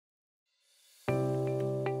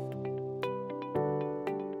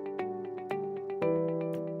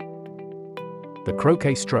The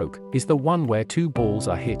croquet stroke is the one where two balls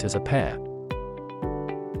are hit as a pair.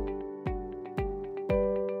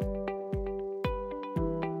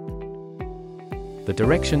 The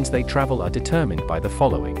directions they travel are determined by the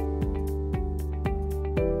following.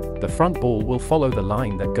 The front ball will follow the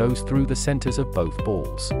line that goes through the centers of both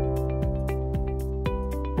balls.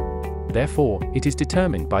 Therefore, it is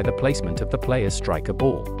determined by the placement of the player's striker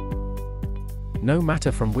ball. No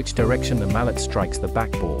matter from which direction the mallet strikes the back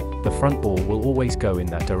ball, the front ball will always go in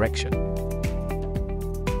that direction.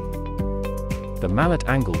 The mallet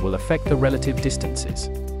angle will affect the relative distances.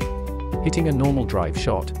 Hitting a normal drive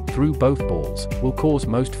shot through both balls will cause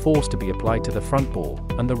most force to be applied to the front ball,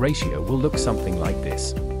 and the ratio will look something like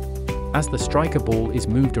this. As the striker ball is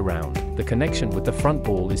moved around, the connection with the front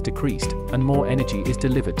ball is decreased, and more energy is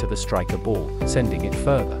delivered to the striker ball, sending it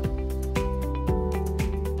further.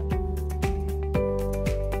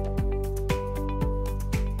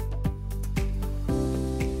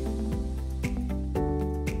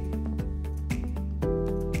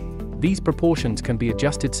 These proportions can be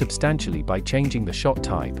adjusted substantially by changing the shot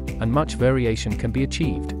type, and much variation can be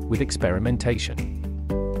achieved with experimentation.